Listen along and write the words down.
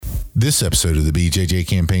This episode of the BJJ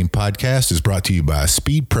Campaign podcast is brought to you by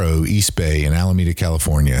Speed Pro East Bay in Alameda,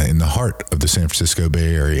 California, in the heart of the San Francisco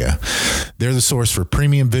Bay Area. They're the source for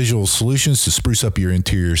premium visual solutions to spruce up your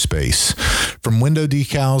interior space. From window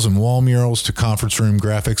decals and wall murals to conference room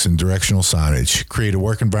graphics and directional signage, create a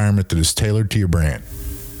work environment that is tailored to your brand.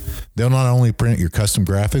 They'll not only print your custom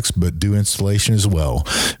graphics, but do installation as well.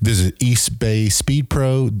 Visit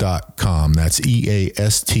eastbayspeedpro.com. That's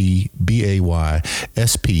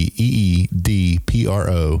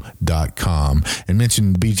EASTBAYSPEEDPRO.com. And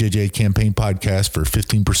mention the BJJ Campaign podcast for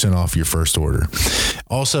 15% off your first order.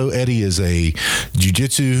 Also, Eddie is a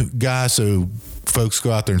jiu-jitsu guy, so folks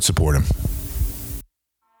go out there and support him.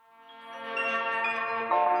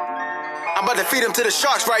 I'm about to feed him to the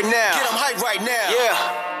sharks right now. Get him hype right now.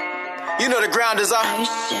 Yeah. You know the ground is up.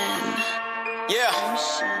 Yeah.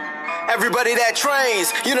 Everybody that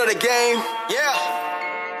trains, you know the game.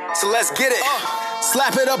 Yeah. So let's get it.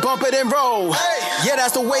 Slap it up, bump it, and roll. Hey. Yeah,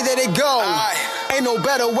 that's the way that it goes. Ain't no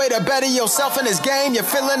better way to better yourself in this game. You're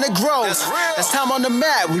feeling the growth. That's time on the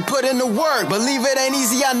mat. We put in the work. Believe it ain't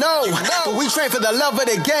easy, I know. But we train for the love of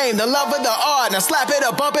the game, the love of the art. Now slap it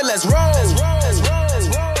up, bump it, let's roll.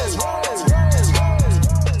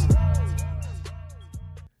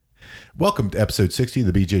 Welcome to episode 60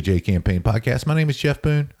 of the BJJ Campaign podcast. My name is Jeff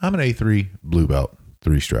Boone. I'm an A3 blue belt,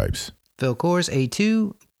 3 stripes. Phil Kors,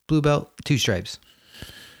 A2 blue belt, 2 stripes.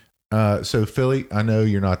 So Philly, I know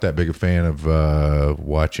you're not that big a fan of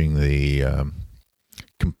watching the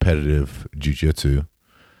competitive jiu-jitsu,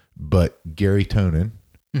 but Gary Tonin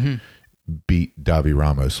beat Davi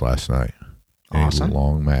Ramos last night. Awesome. A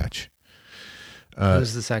long match.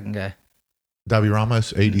 Who's the second guy? Davi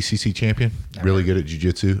Ramos, ADCC champion, really good at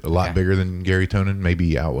jiu-jitsu, a lot bigger than Gary Tonin,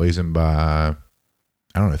 maybe outweighs him by,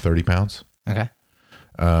 30 pounds. Okay.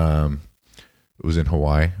 It was in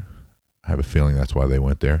Hawaii. I have a feeling that's why they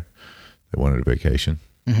went there. They wanted a vacation.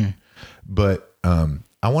 Mm-hmm. But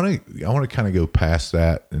I want to kind of go past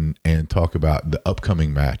that and talk about the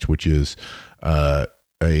upcoming match, which is an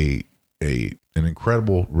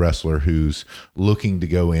incredible wrestler who's looking to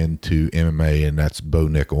go into MMA, and that's Bo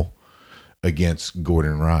Nickel against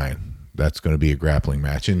Gordon Ryan. That's going to be a grappling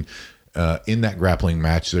match. And in that grappling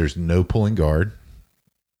match, there's no pulling guard,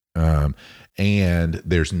 and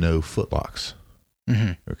there's no footlocks.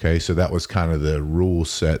 Mm-hmm. Okay, so that was kind of the rule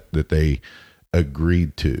set that they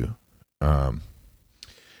agreed to.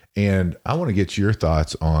 And I want to get your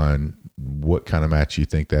thoughts on what kind of match you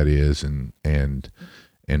think that is, and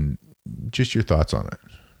just your thoughts on it.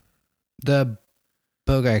 The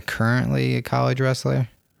Bo guy currently a college wrestler?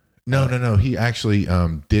 No. He actually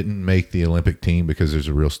didn't make the Olympic team because there's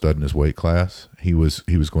a real stud in his weight class. He was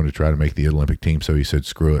going to try to make the Olympic team, so he said,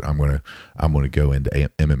 "Screw it, I'm going to go into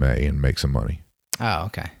MMA and make some money." Oh,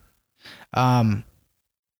 okay. I'm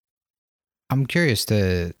curious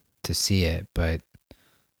to see it, but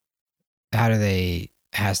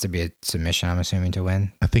has to be a submission, I'm assuming, to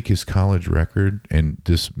win? I think his college record, and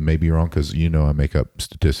this may be wrong because I make up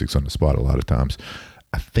statistics on the spot a lot of times.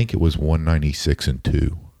 I think it was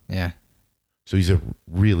 196-2. Yeah. So he's a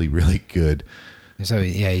really, really good. So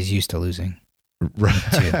yeah, he's used to losing. Right.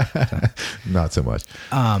 Too, so. Not so much.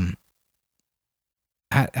 How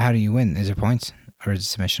do you win? Is it points or is it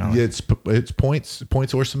submission only? Yeah, it's points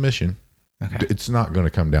or submission. Okay. It's not going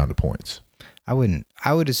to come down to points. I would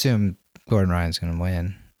assume Gordon Ryan's going to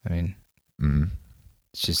win. I mean,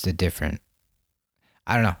 It's just a different.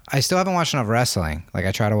 I don't know. I still haven't watched enough wrestling. Like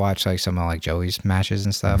I try to watch like some of like Joey's matches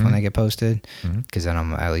and stuff when they get posted, because then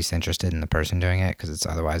I'm at least interested in the person doing it. Because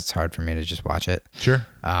otherwise it's hard for me to just watch it. Sure.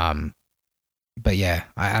 But yeah,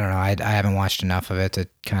 I don't know. I haven't watched enough of it to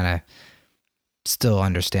kind of still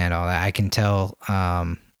understand all that. I can tell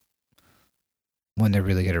when they're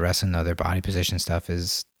really good at wrestling, though, their body position stuff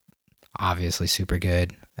is obviously super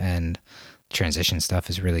good, and transition stuff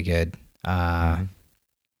is really good.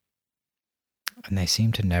 And they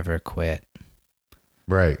seem to never quit.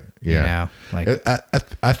 Right. Yeah. Like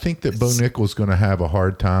I think that Bo Nickel's going to have a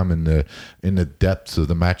hard time in the depths of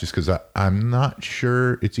the matches, because I'm not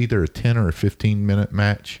sure it's either a 10 or a 15-minute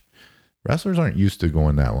match. Wrestlers aren't used to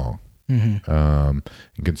going that long, and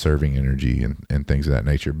conserving energy and things of that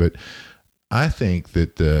nature. But I think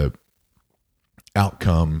that the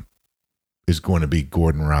outcome is going to be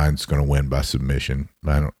Gordon Ryan's going to win by submission.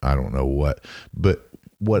 I don't know what, but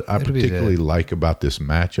what I particularly like about this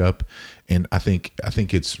matchup, and I think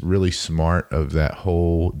it's really smart of that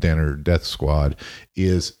whole Danner Death Squad,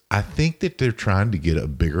 is I think that they're trying to get a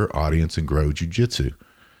bigger audience and grow jiu-jitsu.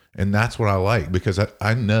 And that's what I like, because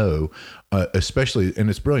I know, especially, and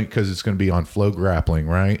it's brilliant because it's going to be on Flow Grappling,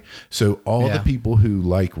 right? So all the people who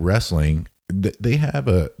like wrestling,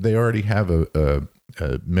 they already have a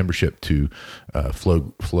membership to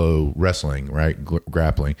Flow Wrestling, right?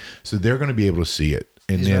 Grappling. So they're going to be able to see it.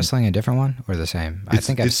 And Is wrestling a different one or the same? I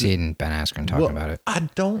think I've seen Ben Askren talking about it. I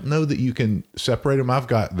don't know that you can separate them. I've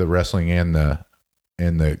got the wrestling and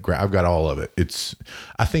I've got all of it.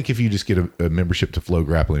 I think if you just get a membership to Flow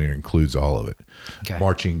Grappling, it includes all of it. Okay.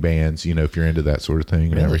 Marching bands, if you're into that sort of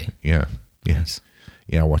thing and everything. Yeah. Yes.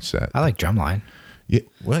 Yeah, I watched that. I like Drumline. Yeah.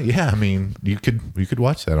 Well, yeah. I mean, you could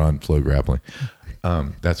watch that on Flow Grappling.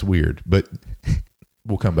 That's weird, but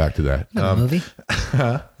we'll come back to that. Movie?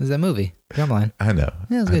 Is that movie? Drumline. I know.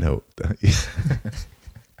 Yeah, it was good. I know.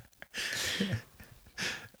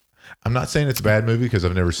 I'm not saying it's a bad movie because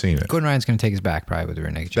I've never seen it. Gordon Ryan's going to take his back probably with the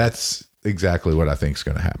rear naked choke. That's exactly what I think is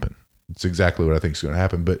going to happen. It's exactly what I think is going to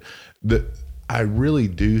happen. But I really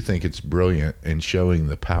do think it's brilliant in showing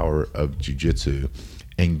the power of jiu-jitsu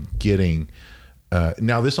and getting.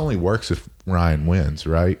 Now, this only works if Ryan wins,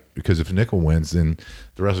 right? Because if Nickel wins, then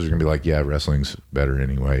the wrestlers are going to be like, yeah, wrestling's better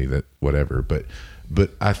anyway, that whatever. But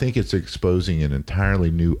I think it's exposing an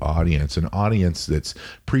entirely new audience, an audience that's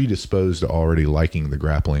predisposed to already liking the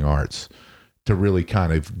grappling arts, to really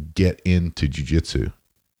kind of get into jiu-jitsu.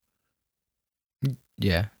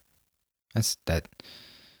 Yeah. That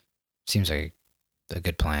seems like a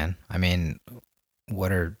good plan. I mean,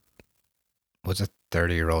 what's a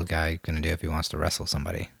 30-year-old guy going to do if he wants to wrestle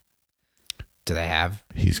somebody? Do they have?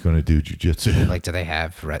 He's going to do jiu-jitsu. Like, do they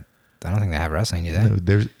have? I don't think they have wrestling, do they? No,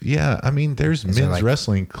 there's men's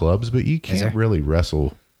wrestling clubs, but you can't really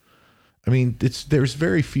wrestle. I mean, there's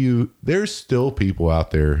very few. There's still people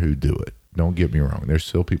out there who do it. Don't get me wrong. There's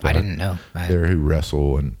still people I didn't know there who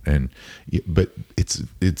wrestle but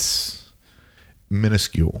it's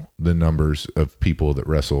minuscule, the numbers of people that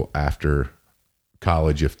wrestle after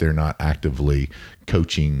college if they're not actively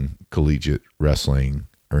coaching collegiate wrestling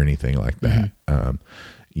or anything like that.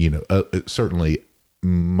 Mm-hmm. Certainly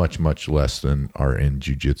much less than are in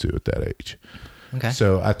jiu-jitsu at that age. Okay.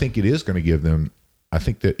 So I think it is going to give them. I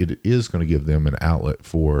think that it is going to give them an outlet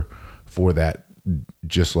for that,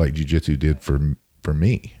 just like jiu-jitsu did for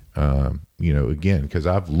me. Again, because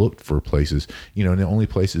I've looked for places. And the only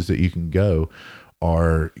places that you can go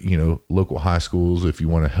are local high schools if you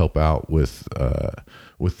want to help out with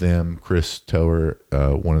them. Chris Tower,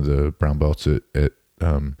 one of the brown belts at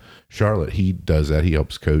Charlotte, he does that. He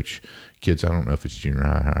helps coach kids. I don't know if it's junior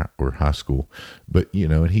high or high school, but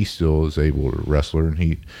and he still is able to wrestler,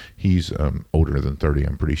 and he's older than 30,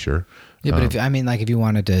 I'm pretty sure. Yeah, but if you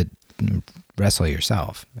wanted to wrestle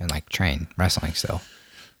yourself and like train wrestling still,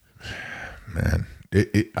 man,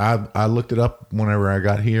 I looked it up whenever I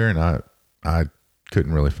got here, and I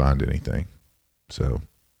couldn't really find anything. So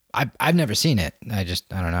I've never seen it. I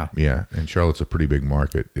don't know. Yeah, and Charlotte's a pretty big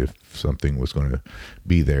market. If something was going to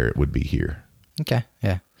be there, it would be here. Okay,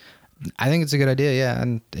 yeah, I think it's a good idea. Yeah,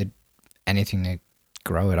 and anything to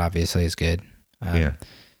grow it obviously is good. Yeah.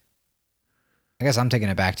 I guess I'm taking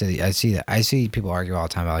it back to I see people argue all the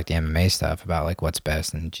time about like the MMA stuff about like what's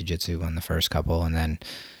best, and jiu-jitsu won the first couple, and then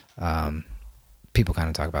people kind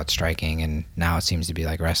of talk about striking, and now it seems to be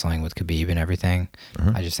like wrestling with Khabib and everything.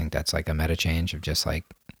 Uh-huh. I just think that's like a meta change of just like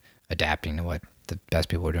adapting to what the best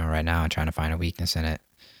people are doing right now and trying to find a weakness in it,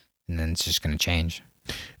 and then it's just going to change.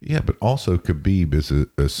 Yeah, but also Khabib is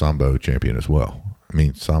a Sambo champion as well. I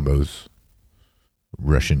mean, Sambo's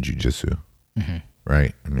Russian jiu-jitsu, mm-hmm.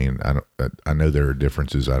 right? I mean, I know there are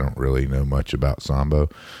differences. I don't really know much about Sambo,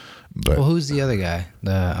 but who's the other guy?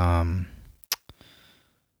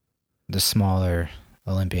 The smaller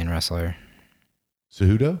Olympian wrestler,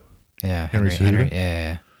 Cejudo? Yeah, Henry Cejudo?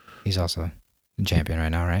 Yeah. He's also the champion right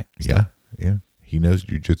now, right? Yeah. He knows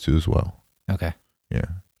jiu-jitsu as well. Okay. Yeah.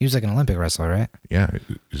 He was like an Olympic wrestler, right? Yeah,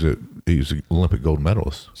 he's an Olympic gold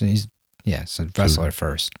medalist. So he's a wrestler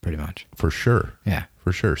first, pretty much. For sure. Yeah.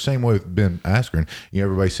 For sure. Same way with Ben Askren.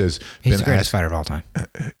 Everybody says he's the greatest fighter of all time.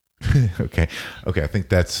 Okay. I think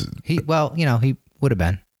that's he would have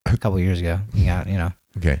been a couple of years ago. He got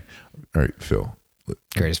Okay. All right, Phil.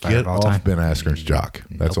 Greatest fighter of all time. Get off Ben Askren's jock.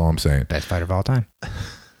 That's all I'm saying. Best fighter of all time.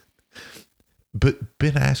 But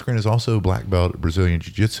Ben Askren is also a black belt at Brazilian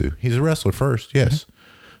Jiu-Jitsu. He's a wrestler first, yes. Mm-hmm.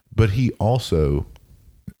 But he also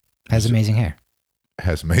has amazing hair.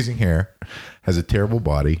 Has amazing hair, has a terrible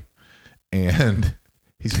body, and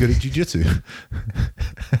he's good at jiu-jitsu.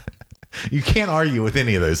 You can't argue with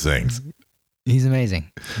any of those things. He's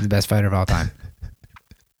amazing. He's the best fighter of all time.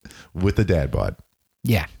 With a dad bod.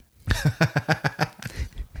 Yeah.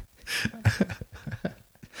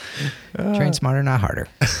 Train smarter, not harder.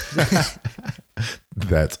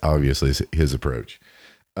 That's obviously his approach.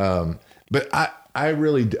 But I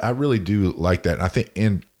really do like that. I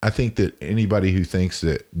think that anybody who thinks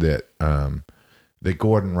that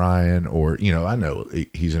Gordon Ryan, or I know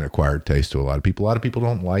he's an acquired taste to a lot of people. A lot of people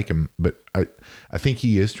don't like him, but I think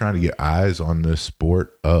he is trying to get eyes on the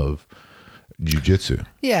sport of jiu-jitsu.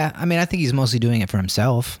 Yeah, I mean, I think he's mostly doing it for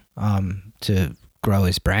himself, to grow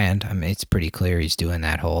his brand. I mean, it's pretty clear he's doing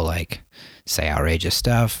that whole like say outrageous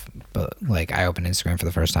stuff. But like, I opened Instagram for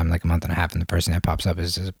the first time in like a month and a half, and the person that pops up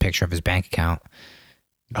is a picture of his bank account.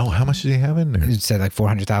 Oh, how much did he have in there? It said like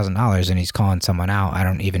 $400,000, and he's calling someone out. I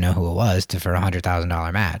don't even know who it was for a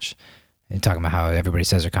 $100,000 match. And talking about how everybody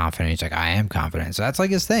says they're confident. He's like, I am confident. So that's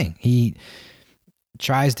like his thing. He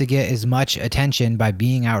tries to get as much attention by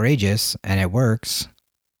being outrageous, and it works.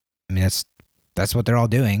 I mean, that's what they're all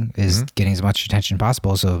doing, is getting as much attention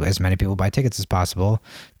possible, so as many people buy tickets as possible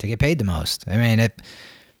to get paid the most. I mean,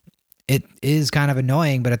 it is kind of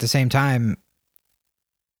annoying, but at the same time,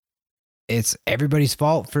 it's everybody's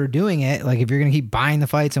fault for doing it. Like, if you're going to keep buying the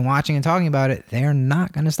fights and watching and talking about it, they're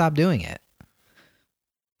not going to stop doing it.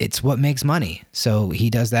 It's what makes money. So he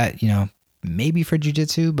does that, maybe for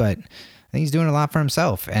jiu-jitsu, but I think he's doing a lot for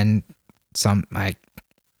himself. And I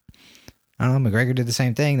don't know, McGregor did the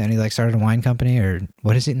same thing. Then he like started a wine company, or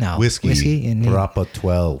what is it now? Whiskey. And Propa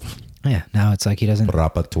 12. Yeah, now it's like he doesn't.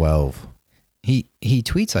 Propa 12. He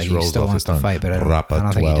tweets like he still wants to fight, but I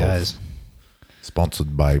don't think he does.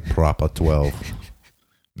 Sponsored by Propa 12.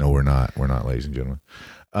 No, we're not. We're not, ladies and gentlemen.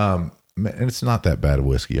 And it's not that bad of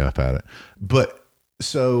whiskey. I've had it. But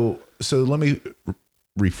so let me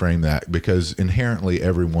reframe that, because inherently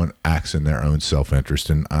everyone acts in their own self-interest.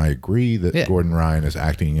 And I agree that Gordon Ryan is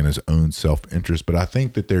acting in his own self-interest, but I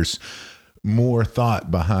think that there's more thought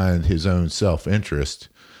behind his own self-interest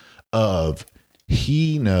of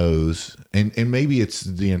he knows, and maybe it's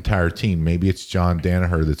the entire team. Maybe it's John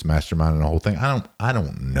Danaher that's masterminding the whole thing. I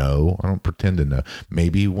don't know. I don't pretend to know.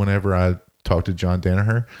 Maybe whenever I talk to John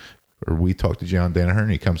Danaher, or we talk to John Danaher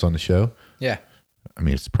and he comes on the show. Yeah. I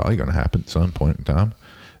mean, it's probably going to happen at some point in time.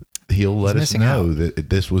 He'll let us know that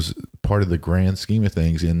this was part of the grand scheme of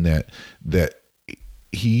things, in that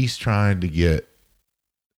he's trying to get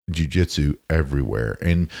jiu-jitsu everywhere.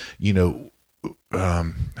 And,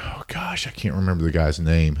 oh gosh, I can't remember the guy's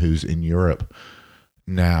name who's in Europe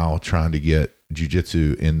now trying to get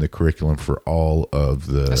jiu-jitsu in the curriculum for all of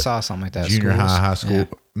the, I saw something like that, junior high school,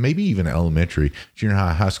 maybe even elementary. Junior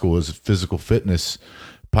high school is a physical fitness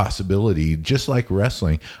possibility, just like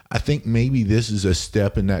wrestling. I think maybe this is a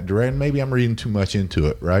step in that direction. Maybe I'm reading too much into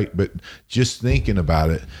it, right? But just thinking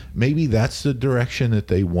about it, maybe that's the direction that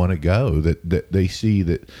they want to go, that they see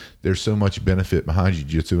that there's so much benefit behind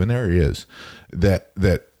jiu-jitsu, and there is, that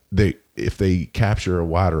they, if they capture a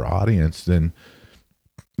wider audience, then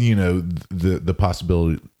the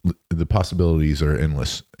possibilities are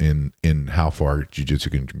endless in how far jiu-jitsu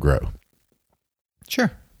can grow.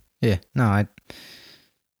 Sure. Yeah. No, I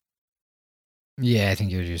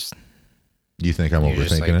think you're just. You think I'm overthinking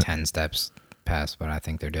just like it? 10 steps past what I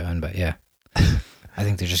think they're doing, but yeah, I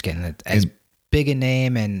think they're just getting it as big a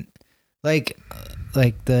name, and like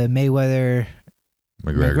the Mayweather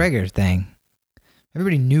McGregor thing.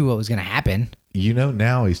 Everybody knew what was going to happen. Now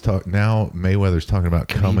now Mayweather's talking about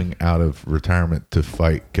coming out of retirement to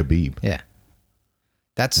fight Khabib. Yeah.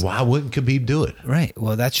 Why wouldn't Khabib do it? Right.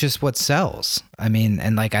 Well, that's just what sells. I mean,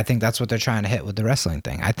 and like, I think that's what they're trying to hit with the wrestling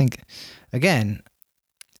thing. I think, again,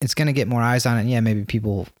 it's going to get more eyes on it. Yeah, maybe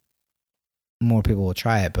more people will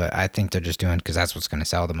try it, but I think they're just doing, because that's what's going to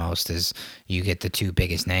sell the most, is you get the two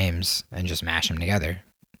biggest names and just mash them together.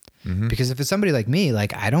 Mm-hmm. Because if it's somebody like me,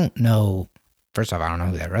 like, I don't know. First off, I don't know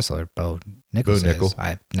who that wrestler, Bo Nichols is.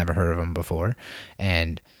 I've never heard of him before.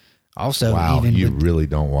 And also, wow, you really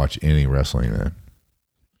don't watch any wrestling then?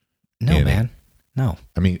 No, man. No.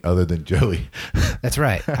 I mean, other than Joey. That's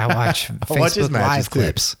right. I watch Facebook Live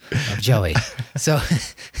clips of Joey. So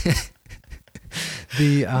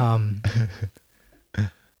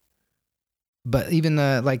but even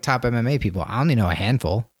the like top MMA people, I only know a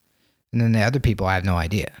handful. And then the other people, I have no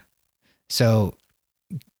idea. So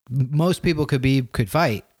most people could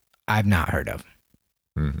fight, I've not heard of.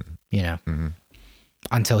 Mm-hmm.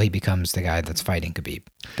 Until he becomes the guy that's fighting Khabib.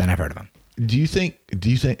 Then I've heard of him. Do you think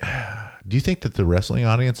that the wrestling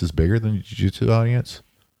audience is bigger than the jiu-jitsu audience?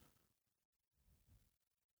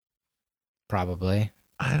 Probably.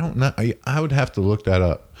 I don't know. I would have to look that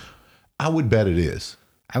up. I would bet it is.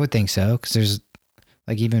 I would think so, because there's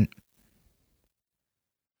like even,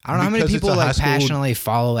 I don't know how many people like passionately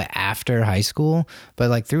follow it after high school, but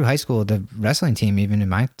like through high school, the wrestling team, even in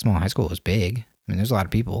my small high school, was big. I mean, there's a lot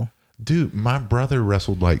of people. Dude, my brother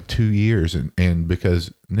wrestled like 2 years, and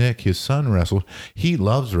because Nick, his son, wrestled, he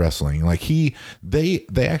loves wrestling. Like they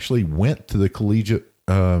actually went to the collegiate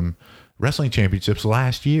wrestling championships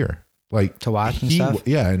last year. Like to watch and stuff.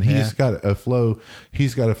 Yeah, and he's got a flow.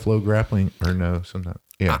 He's got a flow grappling or no, sometimes.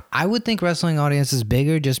 Yeah, I would think wrestling audience is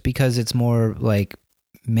bigger just because it's more like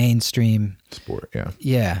mainstream sport. Yeah,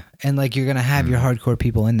 yeah, and like you're gonna have your hardcore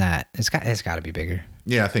people in that. It's got to be bigger.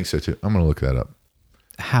 Yeah, I think so too. I'm gonna look that up.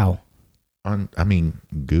 How? I mean,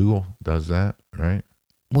 Google does that, right?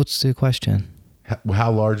 What's the question?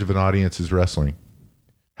 How large of an audience is wrestling?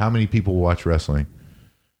 How many people watch wrestling?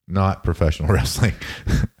 Not professional wrestling.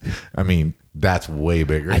 I mean, that's way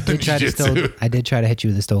bigger. I did try to hit you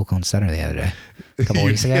with the Stone Cold Stunner the other day, a couple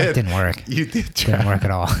weeks ago. It didn't work. You did try. Didn't work at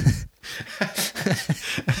all.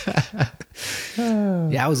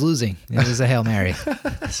 Yeah, I was losing. It was a Hail Mary.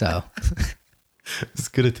 So it's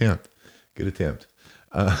a good attempt. Good attempt.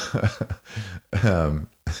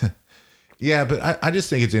 Yeah, but I just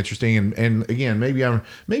think it's interesting, and again,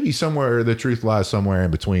 maybe somewhere the truth lies somewhere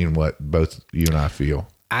in between what both you and I feel.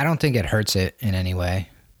 I don't think it hurts it in any way,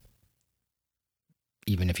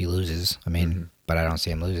 even if he loses. I mean, but I don't see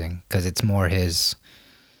him losing because it's more his.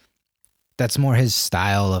 That's more his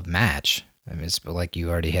style of match. I mean, it's like you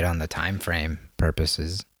already hit on the time frame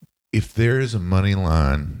purposes. If there is a money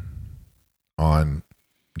line on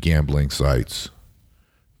gambling sites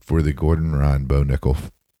for the Gordon Ryan Bo Nickel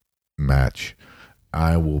match,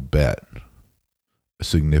 I will bet a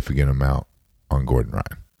significant amount on Gordon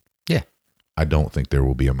Ryan. Yeah. I don't think there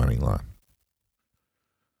will be a money line.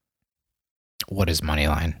 What is money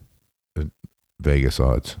line? Vegas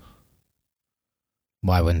odds.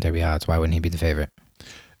 Why wouldn't there be odds? Why wouldn't he be the favorite?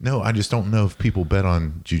 No, I just don't know if people bet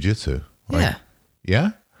on jiu-jitsu. Like, yeah.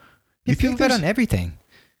 Yeah? You people bet on everything.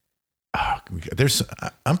 I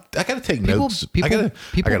got to take notes. People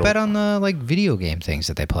bet on the like video game things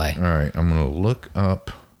that they play. All right, I'm going to look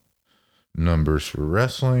up numbers for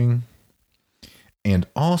wrestling, and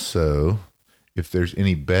also if there's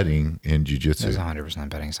any betting in jiu-jitsu. There's 100%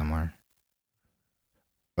 betting somewhere.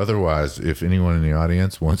 Otherwise, if anyone in the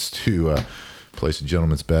audience wants to place a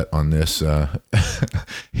gentleman's bet on this,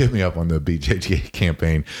 hit me up on the BJJ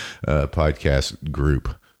campaign podcast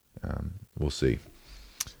group. We'll see.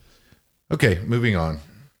 Okay, moving on.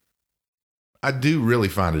 I do really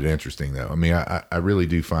find it interesting, though. I mean, I really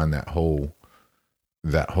do find that whole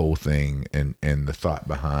thing and the thought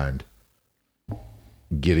behind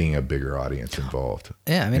getting a bigger audience involved.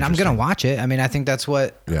 Yeah, I mean, I'm gonna watch it. I mean, I think that's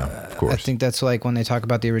what. Yeah, of course. I think that's like when they talk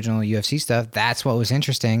about the original UFC stuff. That's what was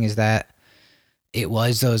interesting is that it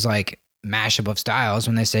was those like mashup of styles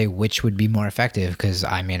when they say which would be more effective. Because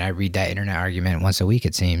I mean, I read that internet argument once a week.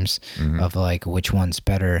 It seems of like which one's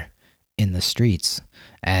better in the streets,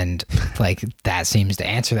 and like that seems to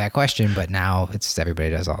answer that question. But now it's everybody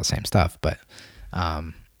does all the same stuff. But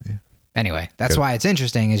anyway, that's why it's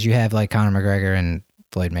interesting. Is you have like Conor McGregor and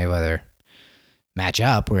Floyd Mayweather match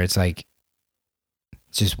up where it's like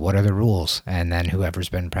it's just what are the rules, and then whoever's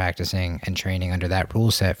been practicing and training under that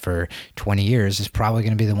rule set for 20 years is probably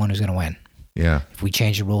going to be the one who's going to win. Yeah. If we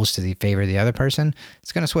change the rules to the favor of the other person,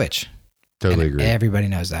 it's going to switch. Totally agree. Everybody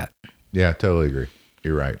knows that. Yeah, totally agree.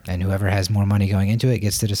 You're right. And whoever has more money going into it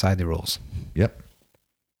gets to decide the rules. Yep.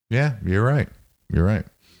 Yeah, you're right. You're right.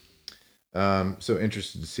 So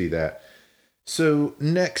interested to see that. So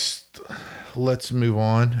next, let's move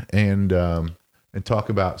on and talk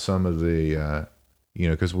about some of the,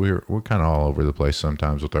 because we're kind of all over the place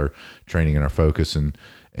sometimes with our training and our focus,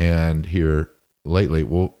 and here lately.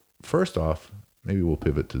 Well, first off, maybe we'll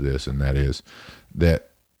pivot to this, and that is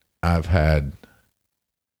that I've had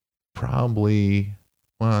probably.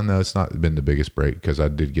 Well, no, it's not been the biggest break because I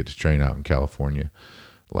did get to train out in California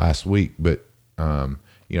last week, but I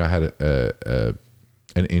had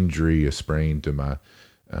an injury, a sprain to my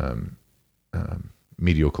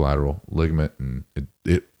medial collateral ligament, and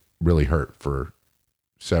it really hurt for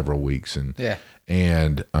several weeks, and it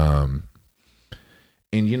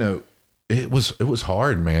was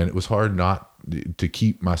hard, man. It was hard not to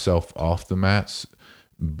keep myself off the mats,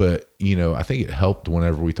 but I think it helped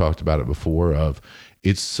whenever we talked about it before of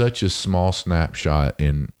it's such a small snapshot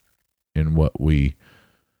in what we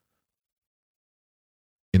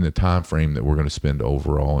in the time frame that we're going to spend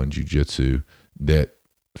overall in jiu-jitsu, that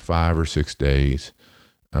 5 or 6 days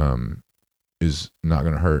is not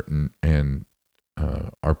going to hurt. And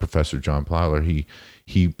our professor John Plyler,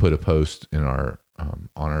 he put a post in our on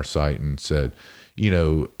our site and said,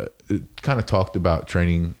 kind of talked about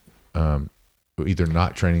training, either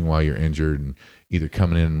not training while you're injured and either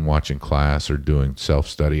coming in and watching class or doing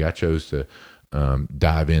self-study. I chose to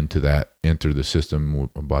dive into that, enter the system.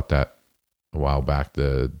 I bought that a while back,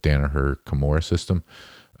 the Danaher Kimura system.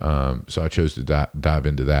 So I chose to dive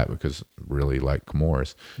into that because I really like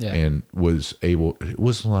Kimuras, and was able. It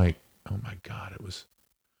was like, oh my God, it was.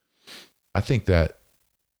 I think that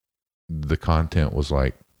the content was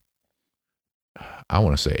like, I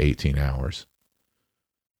want to say 18 hours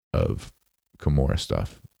of Kimura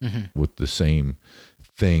stuff with the same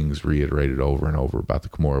things reiterated over and over about the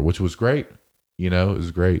Kimura, which was great. You know, it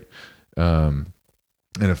was great. And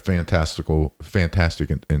a fantastic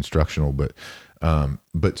instructional, but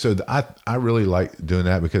so I really liked doing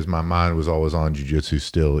that because my mind was always on jiu-jitsu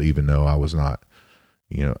still, even though I was not,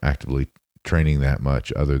 you know, actively training that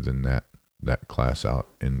much other than that class out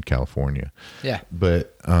in California. Yeah.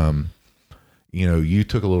 But, you know, you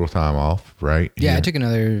took a little time off, right? Yeah. I took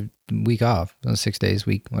another week off, 6 days,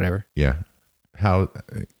 week, whatever. Yeah.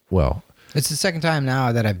 Well, it's the second time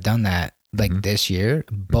now that I've done that. Like this year,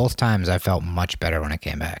 both times I felt much better when I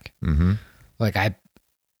came back. Mm-hmm. Like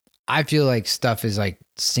I feel like stuff is like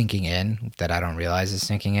sinking in that I don't realize is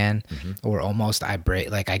sinking in, or almost I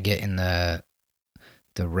get in the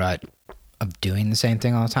rut of doing the same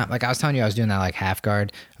thing all the time. Like I was telling you, I was doing that like half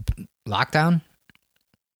guard lockdown.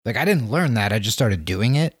 Like I didn't learn that. I just started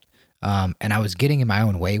doing it. And I was getting in my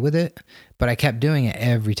own way with it, but I kept doing it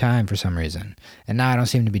every time for some reason. And now I don't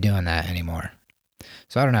seem to be doing that anymore.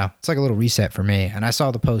 So I don't know. It's like a little reset for me. And I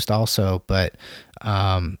saw the post also, but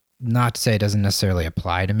not to say it doesn't necessarily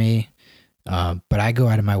apply to me. But I go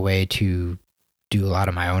out of my way to do a lot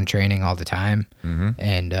of my own training all the time.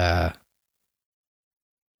 And,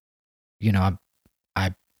 you know,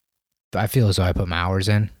 I feel as though I put my hours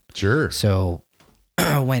in. Sure. So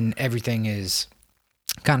when everything is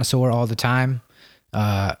kind of sore all the time,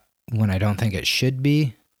 when I don't think it should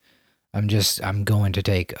be, I'm going to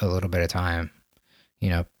take a little bit of time, you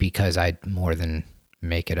know, because I more than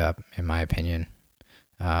make it up, in my opinion.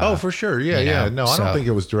 For sure. Yeah, yeah. No, I don't think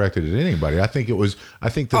it was directed at anybody. I think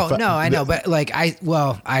I know, but like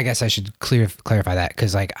I guess I should clarify that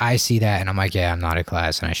because like I see that and I'm like, yeah, I'm not at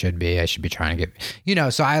class and I should be trying to get, you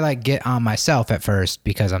know, so I like get on myself at first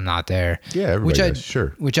because I'm not there. Yeah, everybody does,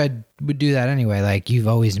 sure. Which I would do that anyway. Like you've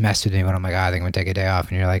always messed with me when I'm like, oh, I think I'm gonna take a day off,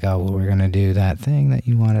 and you're like, oh, well, we're gonna do that thing that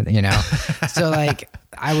you wanted, you know. So like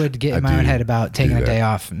I would get in my own head about taking a day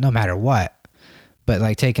off no matter what. But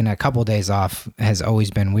like taking a couple days off has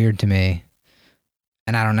always been weird to me,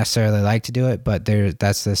 and I don't necessarily like to do it. But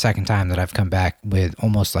that's the second time that I've come back with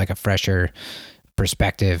almost like a fresher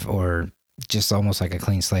perspective, or just almost like a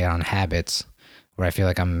clean slate on habits, where I feel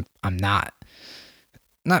like I'm not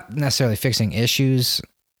necessarily fixing issues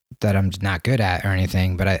that I'm not good at or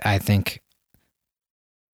anything. But I think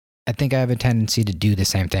I have a tendency to do the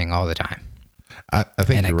same thing all the time. I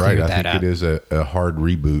think you're right. I think it is a hard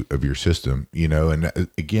reboot of your system, you know, and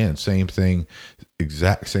again,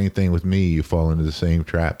 exact same thing with me. You fall into the same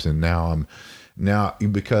traps. And now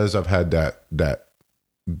because I've had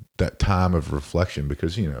that time of reflection,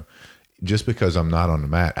 because, you know, just because I'm not on the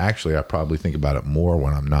mat, actually, I probably think about it more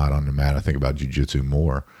when I'm not on the mat. I think about jiu-jitsu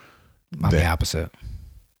more. I'm the opposite.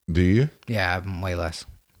 Do you? Yeah, I'm way less.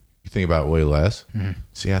 You think about it way less? Mm-hmm.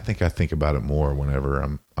 See, I think about it more whenever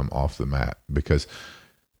I'm off the mat, because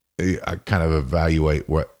I kind of evaluate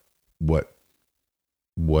what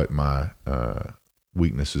my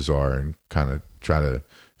weaknesses are and kind of try to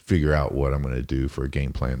figure out what I'm going to do for a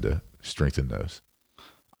game plan to strengthen those.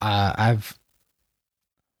 I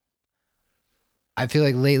feel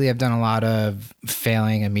like lately I've done a lot of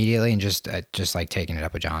failing immediately and just like taking it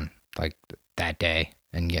up with John like that day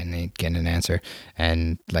and getting an answer.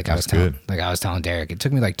 And like I was telling Derek, it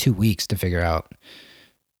took me like 2 weeks to figure out.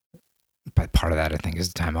 But part of that I think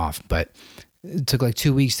is the time off, but it took like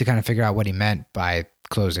 2 weeks to kind of figure out what he meant by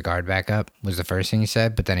close the guard back up was the first thing he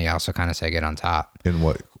said. But then he also kind of said get on top. In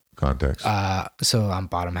what context? So I'm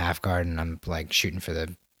bottom half guard and I'm like shooting for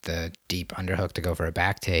the deep underhook to go for a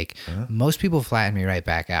back take. Uh-huh. Most people flatten me right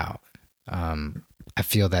back out. I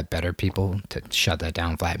feel that better people to shut that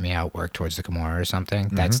down, flatten me out, work towards the Kimura or something.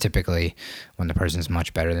 Mm-hmm. That's typically when the person's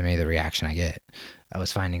much better than me, the reaction I get. I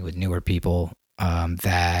was finding with newer people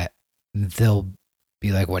that they'll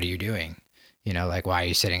be like, what are you doing? You know, like, why are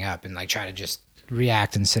you sitting up? And like try to just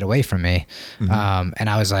react and sit away from me. Mm-hmm. And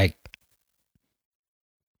I was like,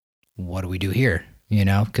 what do we do here? You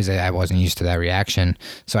know, because I wasn't used to that reaction.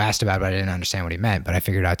 So I asked about it, but I didn't understand what he meant. But I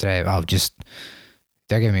figured out today,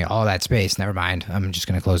 they're giving me all that space. Never mind. I'm just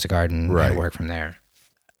going to close the guard and work from there.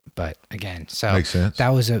 But again, so makes sense. That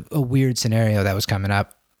was a weird scenario that was coming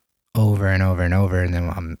up over and over and over. And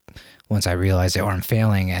then once I realized it, or I'm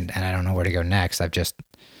failing and I don't know where to go next, I've just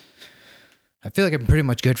I feel like I'm pretty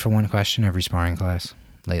much good for one question every sparring class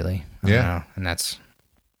lately. I don't know, and that's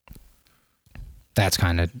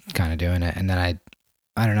kind of doing it. And then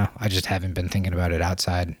I don't know. I just haven't been thinking about it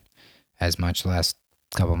outside as much the last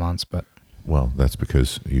couple months, but Well, that's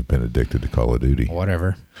because you've been addicted to Call of Duty.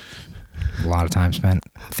 whatever. A lot of time spent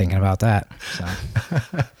thinking about that. So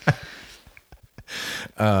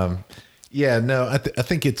Yeah, no, I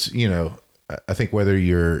think it's, you know, I think whether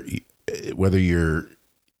you're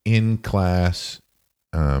in class,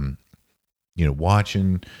 you know,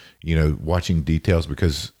 watching details,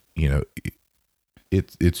 because, you know,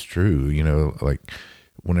 it's true, you know, like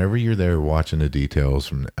whenever you're there watching the details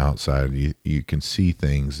from the outside, you can see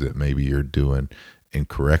things that maybe you're doing and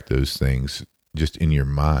correct those things just in your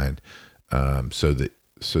mind, so that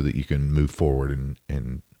you can move forward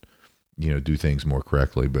and you know, do things more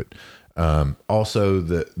correctly. But also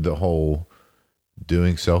the whole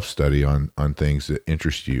doing self-study on things that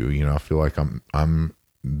interest you. You know, I feel like I'm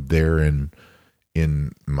there in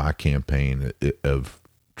my campaign of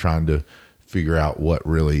trying to figure out what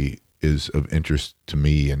really is of interest to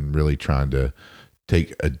me, and really trying to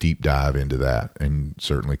take a deep dive into that. And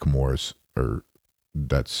certainly Kimuras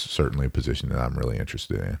that's certainly a position that I'm really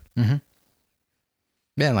interested in. mm-hmm.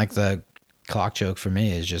 Yeah, like the clock choke for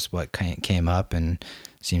me is just what came up and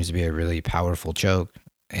seems to be a really powerful choke,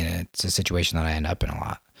 and it's a situation that I end up in a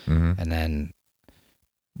lot. Mm-hmm. And then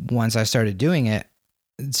once I started doing it,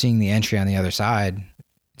 seeing the entry on the other side,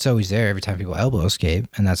 it's always there every time people elbow escape,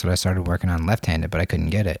 and that's what I started working on left-handed, but I couldn't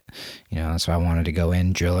get it. You know, so I wanted to go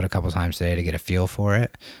in, drill it a couple times today to get a feel for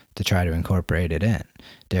it, to try to incorporate it in.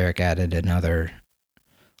 Derek added another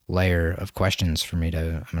layer of questions for me I'm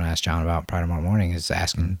going to ask John about probably tomorrow morning, is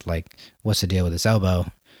asking, like, what's the deal with this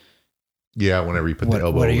elbow? Yeah, whenever you put the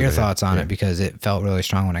elbow. What are your over thoughts on yeah. it? Because it felt really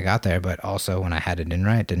strong when I got there, but also when I had it in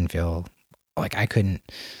right, didn't feel like I couldn't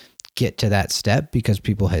get to that step because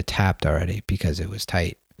people had tapped already because it was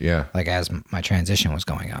tight. Yeah. Like as my transition was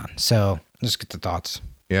going on. So just get the thoughts.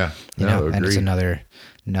 Yeah. You know, agreed. and it's another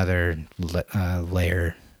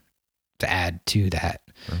layer to add to that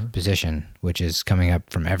position, which is coming up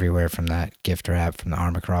from everywhere, from that gift wrap, from the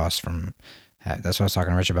arm across, from that's what I was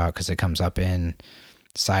talking to Rich about, because it comes up in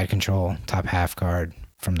side control, top half guard,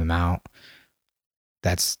 from the mount.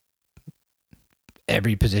 That's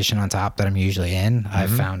every position on top that I'm usually in.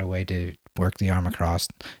 I've found a way to work the arm across,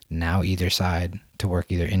 now either side, to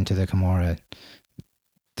work either into the Kimura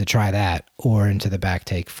to try that, or into the back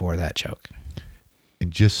take for that choke.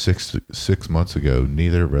 And just six months ago,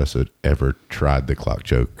 neither of us had ever tried the clock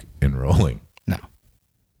choke in rolling. No.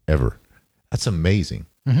 Ever. That's amazing.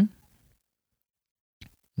 Mm-hmm.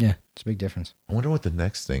 Yeah, it's a big difference. I wonder what the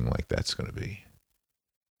next thing like that's going to be.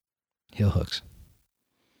 Heel hooks.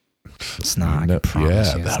 It's not. I promise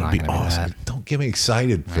yeah, you, it's that'll not be gonna awesome. Be that. Don't get me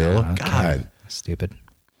excited, Phil. Okay. God. Stupid.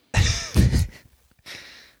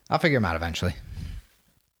 I'll figure them out eventually.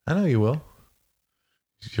 I know you will.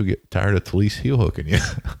 You'll get tired of Talise heel hooking you.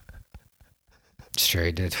 Sure,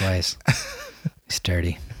 he did it twice. He's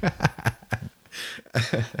dirty.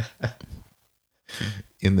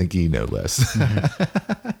 In the gi, no less.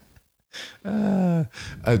 We're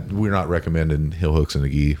not recommending heel hooks in the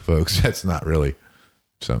gi, folks. That's not really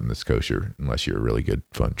something that's kosher unless you're a really good,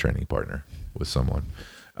 fun training partner with someone.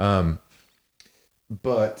 But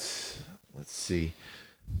let's see.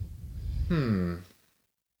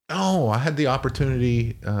 Oh, I had the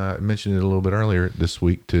opportunity, I mentioned it a little bit earlier this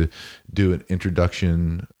week, to do an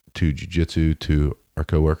introduction to jiu-jitsu to our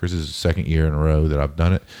coworkers. This is the second year in a row that I've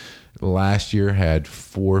done it. Last year had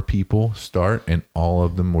 4 people start, and all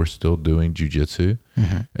of them were still doing jiu-jitsu.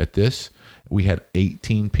 At this, we had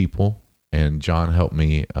 18 people, and John helped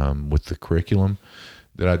me with the curriculum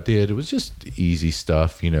that I did. It was just easy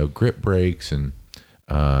stuff, you know, grip breaks and,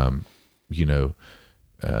 you know,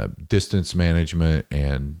 distance management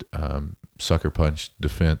and sucker punch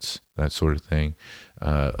defense, that sort of thing,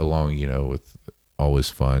 along, you know, with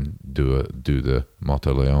always fun, do the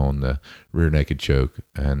Malta Leon, the rear naked choke.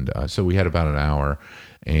 And so we had about an hour,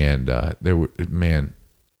 and there were, man,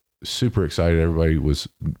 super excited. Everybody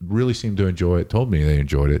really seemed to enjoy it, told me they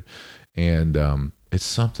enjoyed it. And it's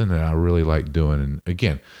something that I really like doing. And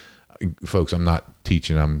again, folks, I'm not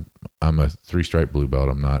teaching. I'm a 3-stripe blue belt.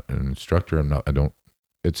 I'm not an instructor. I don't,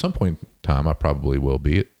 at some point in time, I probably will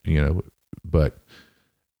be it, you know, but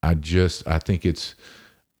I think it's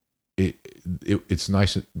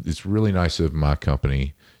nice. It's really nice of my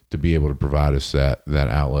company to be able to provide us that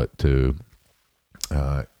outlet to,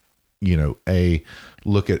 you know, A,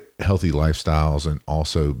 look at healthy lifestyles, and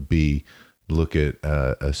also B, look at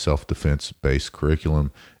a self-defense based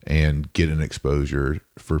curriculum and get an exposure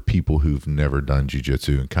for people who've never done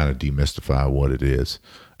jiu-jitsu and kind of demystify what it is.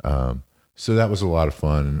 So that was a lot of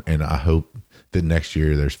fun, and I hope that next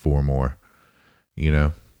year there's 4 more, you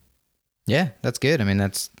know? Yeah, that's good. I mean,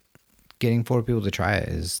 that's getting 4 people to try it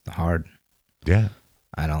is hard. Yeah.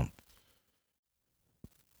 No,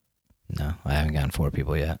 I haven't gotten 4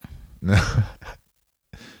 people yet. No.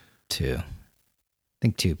 2. I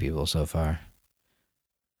think 2 people so far.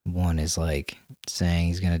 One is like saying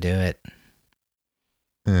he's going to do it.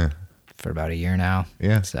 Yeah. For about a year now.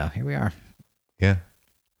 Yeah. So here we are. Yeah.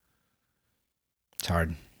 It's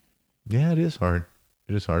hard. Yeah, it is hard.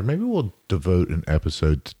 It is hard. Maybe we'll devote an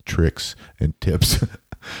episode to tricks and tips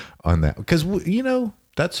on that, because you know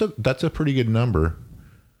that's a pretty good number.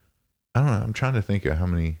 I don't know. I'm trying to think of how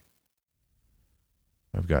many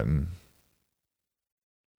I've gotten.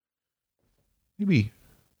 Maybe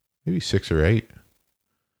 6 or 8.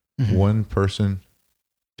 Mm-hmm. One person,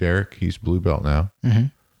 Derek, he's blue belt now.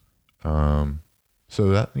 Mm-hmm.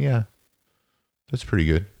 So that's pretty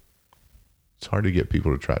good. It's hard to get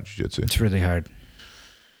people to try jiu-jitsu. It's really hard.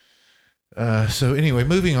 So anyway,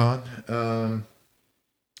 moving on.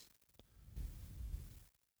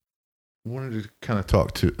 Wanted to kind of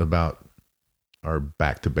talk about our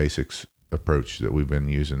back to basics approach that we've been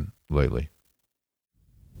using lately.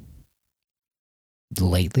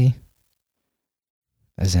 Lately?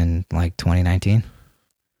 As in like 2019?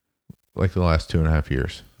 Like the last 2.5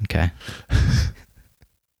 years. Okay.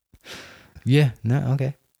 Yeah. No.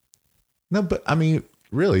 Okay. No, but I mean,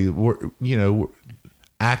 really, we're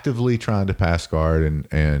actively trying to pass guard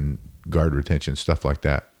and guard retention, stuff like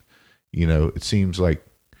that. You know, it seems like,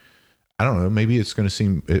 I don't know, maybe it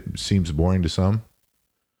seems boring to some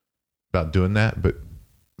about doing that, but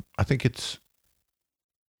I think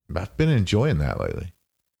I've been enjoying that lately.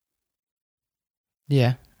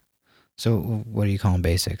 Yeah. So what are you calling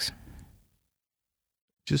basics?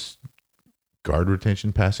 Just guard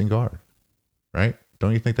retention, passing guard, right?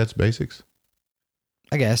 Don't you think that's basics?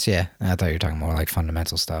 I guess, yeah. I thought you were talking more like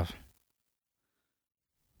fundamental stuff.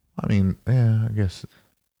 I mean, yeah, I guess.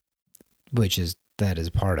 That is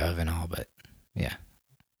part of and all, but yeah.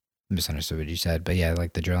 Misunderstood what you said. But yeah,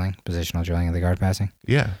 like the drilling, positional drilling of the guard passing.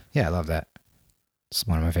 Yeah. Yeah, I love that. It's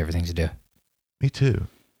one of my favorite things to do. Me too.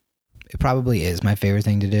 It probably is my favorite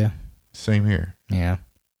thing to do. Same here. Yeah.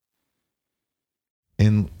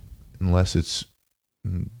 Unless it's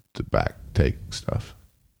the back take stuff.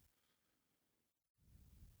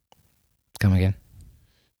 Come again?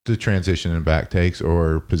 The transition and back takes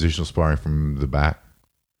or positional sparring from the back.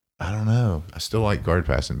 I don't know. I still like guard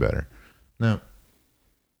passing better. No.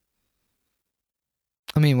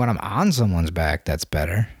 I mean, when I'm on someone's back, that's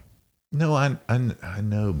better. No, I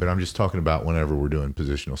know, but I'm just talking about whenever we're doing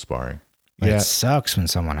positional sparring. It sucks when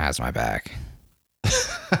someone has my back.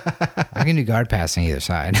 I can do guard passing either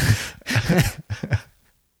side.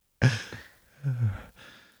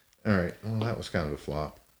 All right. Well, that was kind of a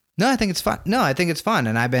flop. No, I think it's fun.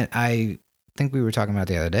 And I think we were talking about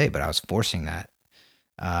it the other day, but I was forcing that.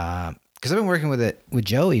 Because I've been working with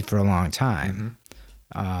Joey for a long time.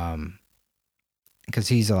 Because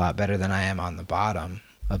he's a lot better than I am on the bottom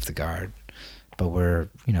of the guard. But we're,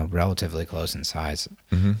 relatively close in size.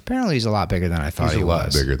 Mm-hmm. Apparently he's a lot bigger than I thought he was.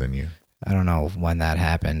 He's a lot bigger than you. I don't know when that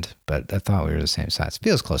happened, but I thought we were the same size.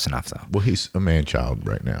 Feels close enough, though. Well, he's a man-child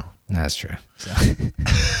right now. That's true. So.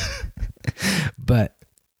 But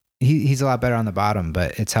he's a lot better on the bottom,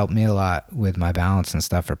 but it's helped me a lot with my balance and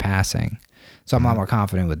stuff for passing. So I'm a lot more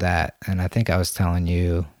confident with that. And I think I was telling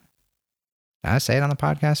you, did I say it on the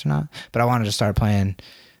podcast or not? But I wanted to start playing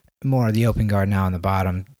more of the open guard now on the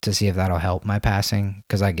bottom to see if that'll help my passing,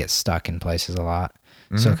 because I get stuck in places a lot.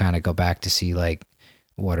 Mm-hmm. So kind of go back to see, like,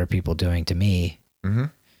 what are people doing to me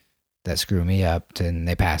that screw me up and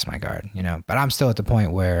they pass my guard, But I'm still at the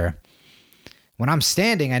point where when I'm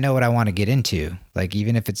standing, I know what I want to get into. Like,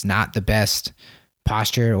 even if it's not the best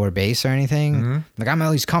posture or base or anything, like, I'm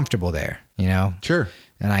at least comfortable there, Sure.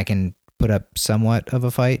 And I can put up somewhat of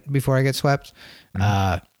a fight before I get swept.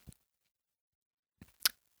 And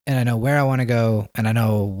I know where I want to go and I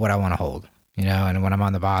know what I want to hold, and when I'm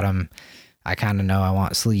on the bottom, I kind of know I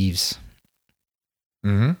want sleeves.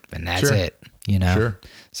 And that's it, Sure.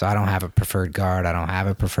 So I don't have a preferred guard. I don't have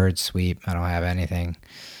a preferred sweep. I don't have anything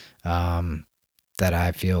that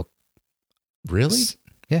I feel. Really?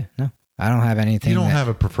 Yeah, no. I don't have anything. You don't have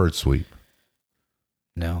a preferred sweep?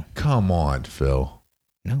 No. Come on, Phil.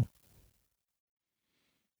 No.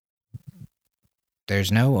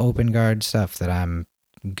 There's no open guard stuff that I'm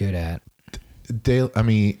good at.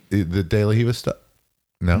 The De La Riva stuff?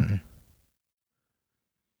 No? Mm-mm.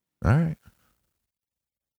 All right.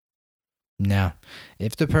 No.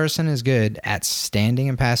 If the person is good at standing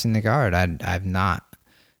and passing the guard, I've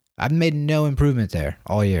made no improvement there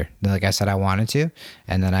all year. Like I said, I wanted to,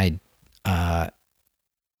 and then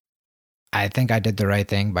I think I did the right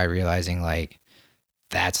thing by realizing like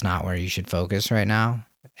that's not where you should focus right now,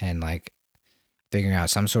 and like figuring out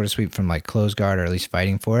some sort of sweep from like close guard or at least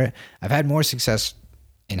fighting for it. I've had more success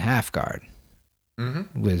in half guard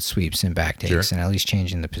with sweeps and back takes, and at least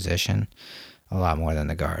changing the position a lot more than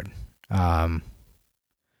the guard. I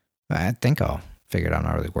think I'll figure it out. I'm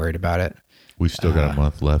not really worried about it. We've still got a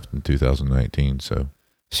month left in 2019, so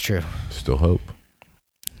it's true. Still hope.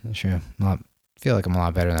 It's true. I feel like I'm a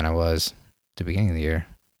lot better than I was at the beginning of the year,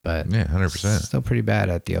 but yeah, 100%. Still pretty bad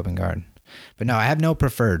at the open guard. But no, I have no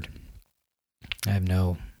preferred.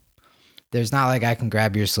 There's not like I can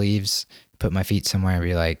grab your sleeves, put my feet somewhere and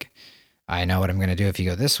be like, I know what I'm going to do if you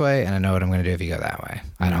go this way, and I know what I'm going to do if you go that way.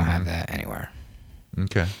 I don't have that anywhere.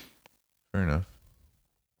 Okay. Fair enough.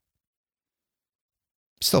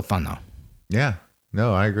 Still fun though. Yeah.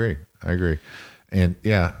 No, I agree. And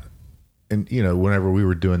yeah. And whenever we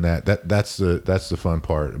were doing that's the fun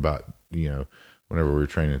part about, whenever we were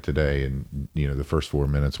training today, and the first 4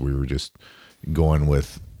 minutes we were just going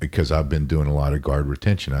with, because I've been doing a lot of guard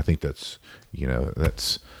retention. I think that's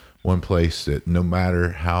one place that no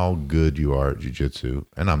matter how good you are at jiu-jitsu,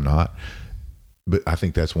 and I'm not, but I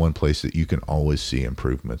think that's one place that you can always see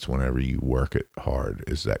improvements whenever you work it hard,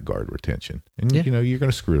 is that guard retention. And you're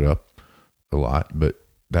going to screw it up a lot, but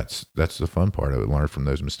that's the fun part of it. Learn from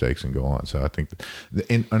those mistakes and go on. So I think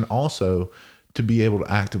and also to be able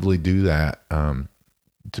to actively do that,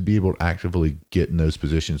 to be able to actively get in those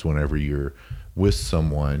positions whenever you're with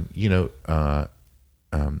someone,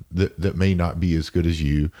 that may not be as good as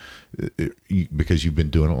you, because you've been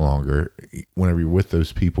doing it longer. Whenever you're with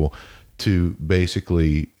those people, to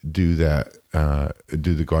basically do that,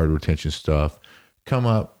 do the guard retention stuff, come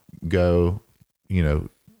up, go,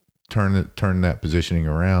 turn that positioning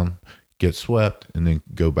around, get swept, and then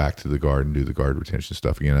go back to the guard and do the guard retention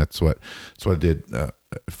stuff again. That's what I did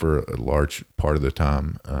for a large part of the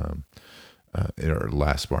time in our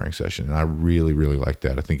last sparring session, and I really, really like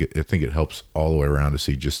that. I think it helps all the way around to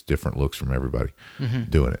see just different looks from everybody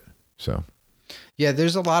doing it. So, yeah,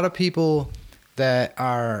 there's a lot of people that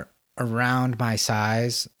are around my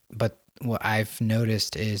size, but what I've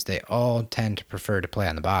noticed is they all tend to prefer to play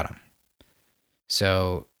on the bottom.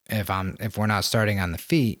 So if we're not starting on the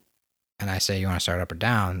feet, and I say you want to start up or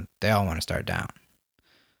down, they all want to start down.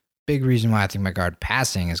 Big reason why I think my guard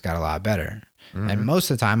passing has got a lot better. And most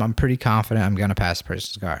of the time, I'm pretty confident I'm going to pass the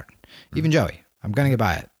person's guard. Even Joey, I'm going to get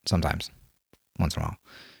by it sometimes, once in a while.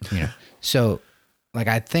 So, like,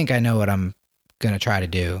 I think I know what I'm going to try to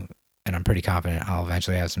do, and I'm pretty confident I'll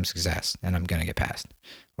eventually have some success, and I'm going to get past,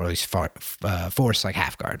 or at least force like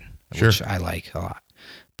half guard, which I like a lot.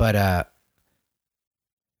 But I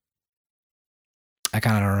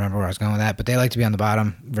kind of don't remember where I was going with that, but they like to be on the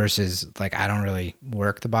bottom versus like I don't really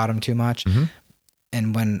work the bottom too much.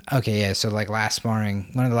 And so like last sparring,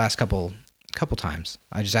 one of the last couple times,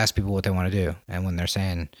 I just ask people what they want to do, and when they're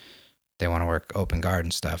saying they want to work open guard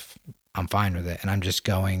and stuff, I'm fine with it, and I'm just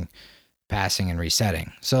going passing and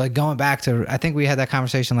resetting. So like going back to, I think we had that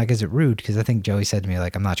conversation, like, is it rude? Because I think Joey said to me,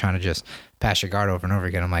 like, I'm not trying to just pass your guard over and over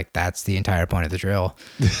again. I'm like, that's the entire point of the drill.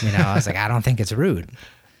 I was like, I don't think it's rude.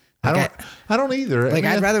 Like I don't either. Like,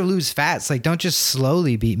 I'd rather lose fats. Like, don't just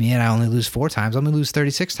slowly beat me and I only lose 4 times. I'm going to lose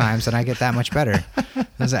 36 times and I get that much better.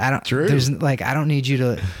 True. I don't need you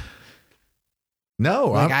to.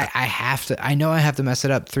 No. Like, I have to, I know I have to mess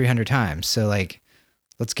it up 300 times. So, like,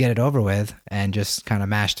 let's get it over with and just kind of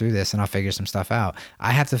mash through this and I'll figure some stuff out.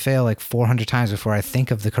 I have to fail like 400 times before I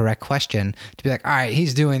think of the correct question to be like, all right,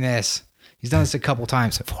 he's doing this. He's done this a couple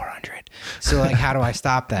times. 400. So, like, how do I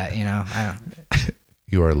stop that? I don't.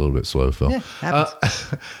 You are a little bit slow, Phil. Yeah,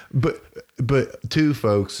 but too,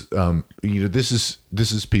 folks, this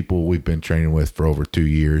is people we've been training with for over 2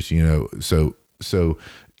 years. So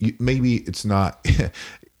maybe it's not.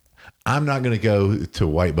 I'm not going to go to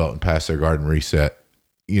white belt and pass their guard and reset.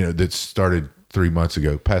 That started 3 months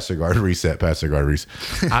ago. Pass their guard, reset. Pass their guard, reset.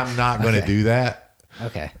 I'm not going to do that.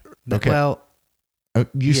 Okay. Well,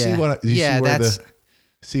 see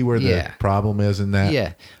where the problem is in that.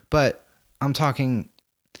 Yeah, but I'm talking.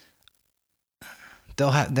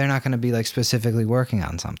 They're not going to be like specifically working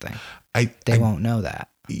on something. They won't know that.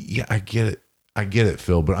 Yeah, I get it,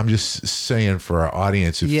 Phil. But I'm just saying for our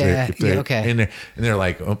audience, if they're okay, and they're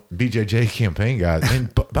like, oh, BJJ campaign guys.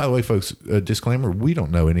 And by the way, folks, disclaimer: we don't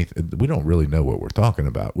know anything. We don't really know what we're talking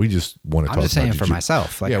about. We just want to talk. I'm just about saying for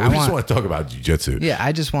myself. Like, we just want to talk about jiu-jitsu. Yeah,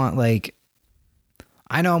 I just want, like,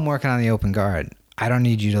 I know I'm working on the open guard. I don't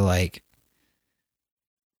need you to like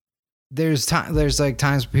there's like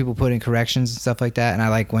times where people put in corrections and stuff like that, and I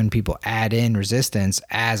like when people add in resistance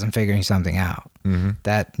as I'm figuring something out.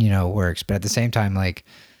 That, you know, works. But at the same time, like,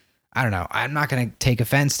 I don't know, I'm not going to take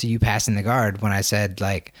offense to you passing the guard when I said,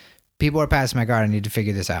 like, people are passing my guard, I need to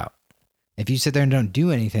figure this out. If you sit there and don't do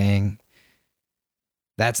anything,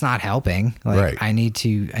 that's not helping. Like, right. I need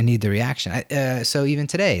the reaction. So even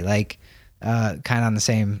today, like, kind of on the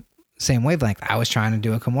same wavelength, I was trying to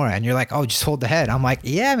do a Kimura, and you're like, oh, just hold the head. I'm like,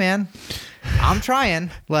 yeah, man, I'm trying.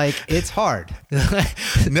 Like, it's hard.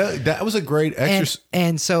 No, that was a great exercise.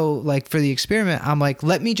 And so, like, for the experiment, I'm like,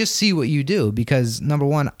 let me just see what you do, because number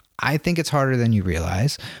one, I think it's harder than you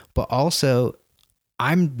realize, but also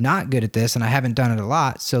I'm not good at this and I haven't done it a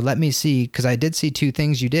lot. So let me see, because I did see 2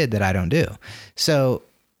 things you did that I don't do. So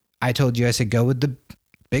I told you, I said, go with the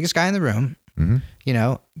biggest guy in the room. You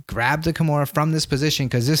know, grab the Kimura from this position,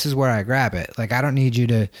 because this is where I grab it. Like, I don't need you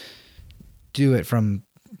to do it from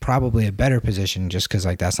probably a better position, just because,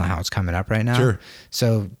 like, that's not how it's coming up right now. Sure.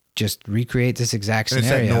 So just recreate this exact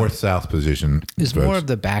scenario. It's that north-south position. It's more of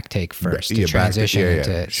the back take first to transition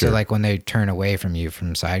into. Sure. So, like, when they turn away from you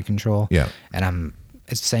from side control. Yeah. And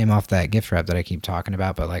it's the same off that gift wrap that I keep talking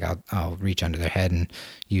about, but, like, I'll reach under their head and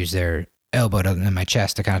use their elbow in my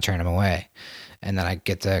chest to kind of turn them away. And then I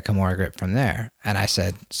get the Kimura grip from there. And I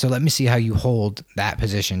said, so let me see how you hold that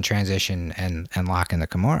position, transition, and lock in the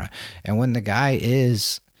Kimura. And when the guy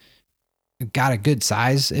got a good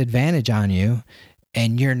size advantage on you,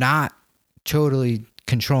 and you're not totally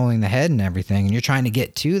controlling the head and everything, and you're trying to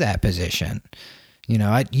get to that position, you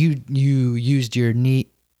know, you used your knee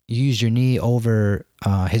over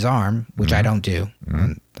his arm, which I don't do.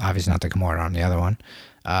 And obviously not the Kimura arm, the other one,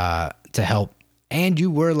 to help. And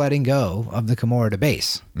you were letting go of the Kimura to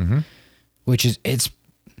base, which is, it's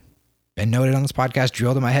been noted on this podcast,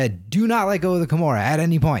 drilled in my head, do not let go of the Kimura at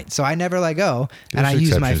any point. So I never let go, and I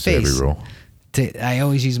use my face. I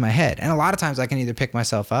always use my head. And a lot of times I can either pick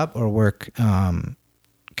myself up or work kind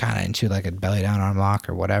of into like a belly down arm lock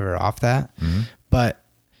or whatever off that. But,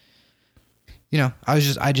 you know, I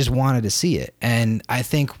just wanted to see it. And I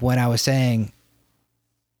think when I was saying,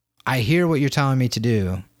 I hear what you're telling me to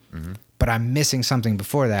do, but I'm missing something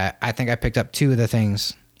before that, I think I picked up 2 of the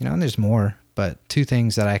things, you know, and there's more, but 2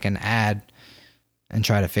 things that I can add and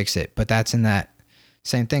try to fix it. But that's in that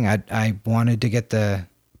same thing. I wanted to get the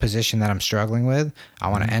position that I'm struggling with. I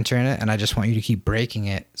want to enter in it, and I just want you to keep breaking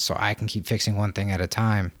it so I can keep fixing one thing at a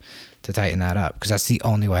time to tighten that up, because that's the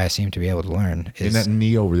only way I seem to be able to learn. And that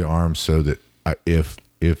knee over the arm, so that if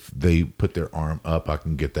they put their arm up, I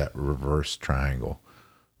can get that reverse triangle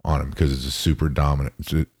on them, because it's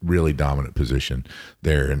a really dominant position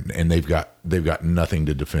there, and they've got nothing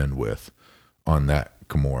to defend with on that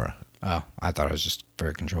Kimura. Oh, I thought it was just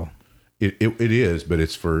for control. It is, but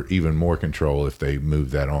it's for even more control if they move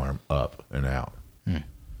that arm up and out.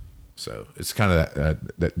 So it's kind of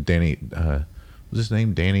that Danny, was his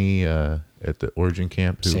name Danny at the Origin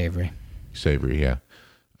Camp? Savory, yeah.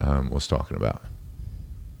 Was talking about.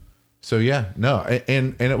 So yeah, no,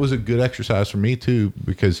 and it was a good exercise for me too,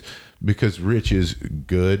 because Rich is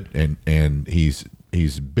good, and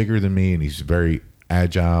he's bigger than me, and he's very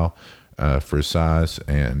agile for his size,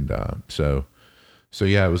 and so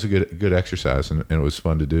yeah, it was a good exercise, and it was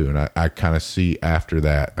fun to do. And I kind of see after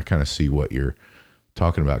that, I kind of see what you're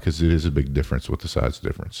talking about, because it is a big difference with the size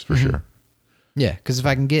difference for sure. Yeah, because if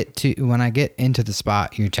I can when I get into the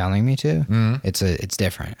spot you're telling me to, it's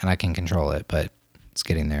different, and I can control it, but it's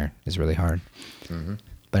getting there is really hard.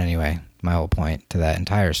 But anyway, my whole point to that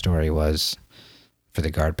entire story was, for the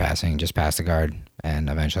guard passing, just pass the guard, and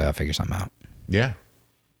eventually I'll figure something out. Yeah,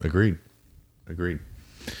 agreed.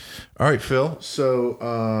 All right, Phil. So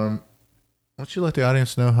why don't you let the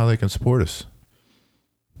audience know how they can support us?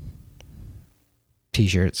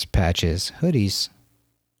 T-shirts, patches, hoodies,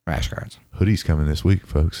 rash guards. Hoodies coming this week,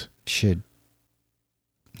 folks.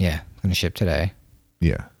 Yeah, gonna ship today.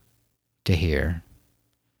 Yeah. To here.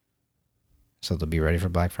 So they'll be ready for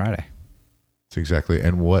Black Friday. That's exactly.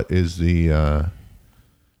 And what is the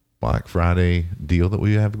Black Friday deal that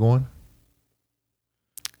we have going?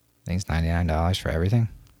 I think it's $99 for everything.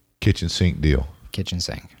 Kitchen sink deal. Kitchen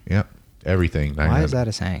sink. Yep. Everything. Why is that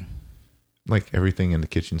a saying? Like everything in the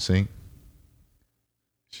kitchen sink.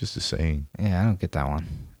 It's just a saying. Yeah, I don't get that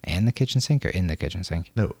one. And the kitchen sink or in the kitchen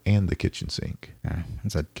sink? No, and the kitchen sink. Yeah,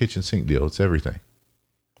 it's a kitchen sink deal. It's everything.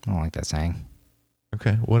 I don't like that saying.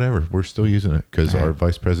 Okay, whatever. We're still using it because our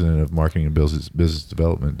vice president of marketing and business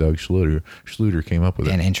development, Doug Schluter came up with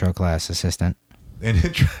it. An intro class assistant. Yeah.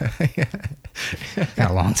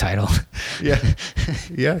 Got a long title.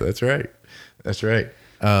 Yeah, that's right.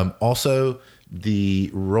 Also, the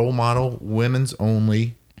Role Model women's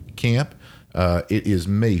only camp. It is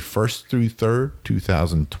May 1st through 3rd,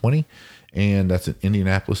 2020, and that's in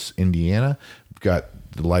Indianapolis, Indiana. We've got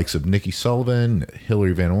the likes of Nikki Sullivan,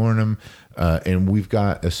 Hillary Van Ornum, and we've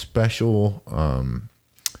got a special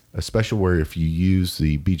where if you use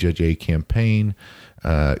the BJJ campaign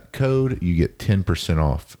code, you get 10%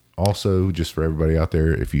 off. Also, just for everybody out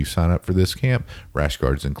there, if you sign up for this camp, rash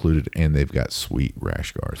guards included, and they've got sweet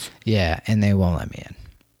rash guards. Yeah, and they won't let me in.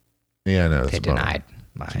 Yeah, no, they denied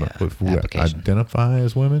my if we application. Identify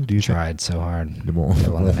as women, do you tried so hard? It won't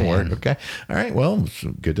work. Okay, all right. Well,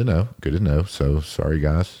 good to know. Good to know. So sorry,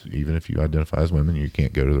 guys. Even if you identify as women, you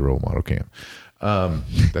can't go to the role model camp.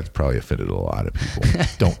 That's probably offended a lot of people.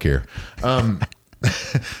 Don't care.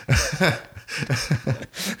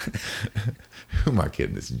 Who am I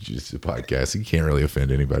kidding? This is just a podcast. You can't really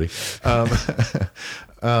offend anybody.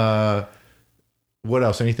 What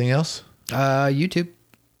else? Anything else? YouTube.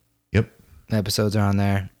 Yep. The episodes are on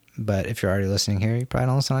there. But if you're already listening here, you probably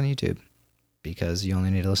don't listen on YouTube because you only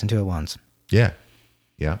need to listen to it once. Yeah.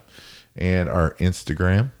 Yeah. And our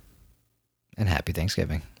Instagram. And happy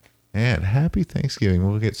Thanksgiving. And happy Thanksgiving.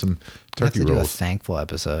 We'll get some turkey rolls. Do a thankful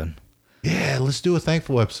episode. Yeah, let's do a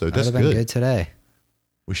thankful episode. That's been good today.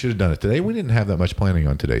 We should have done it today. We didn't have that much planning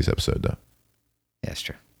on today's episode, though. Yeah, that's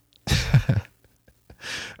true.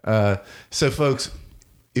 So, folks,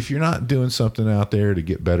 if you're not doing something out there to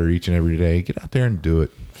get better each and every day, get out there and do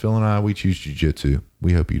it. Phil and I, we choose jiu-jitsu.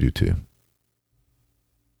 We hope you do too.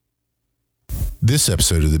 This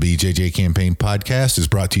episode of the BJJ Campaign Podcast is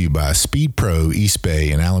brought to you by Speed Pro East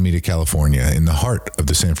Bay in Alameda, California, in the heart of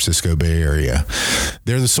the San Francisco Bay Area.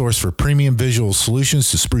 They're the source for premium visual solutions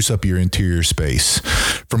to spruce up your interior space.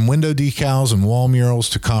 From window decals and wall murals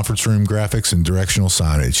to conference room graphics and directional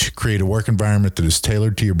signage, create a work environment that is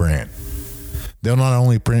tailored to your brand. They'll not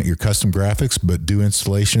only print your custom graphics, but do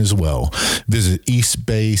installation as well. Visit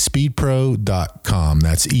eastbayspeedpro.com.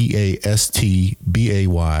 That's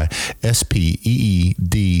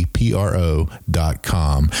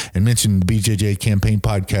EastBaySpeedPro.com. And mention the BJJ Campaign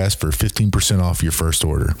Podcast for 15% off your first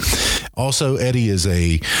order. Also, Eddie is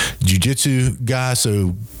a jiu-jitsu guy,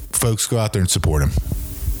 so folks, go out there and support him.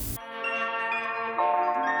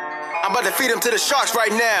 I'm about to feed him to the sharks right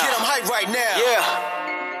now. Get him hype right now. Yeah.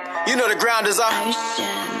 You know the ground is up.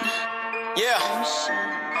 Yeah.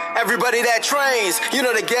 Everybody that trains, you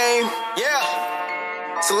know the game.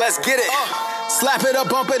 Yeah. So let's get it. Slap it up,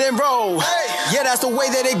 bump it, and roll. Hey. Yeah, that's the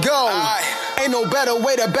way that it goes. Ain't no better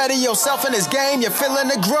way to better yourself in this game. You're feeling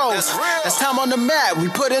the growth. That's time on the mat. We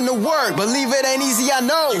put in the work. Believe it ain't easy, I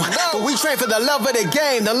know. But we train for the love of the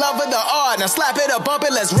game, the love of the art. Now slap it up, bump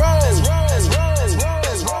it, let's roll.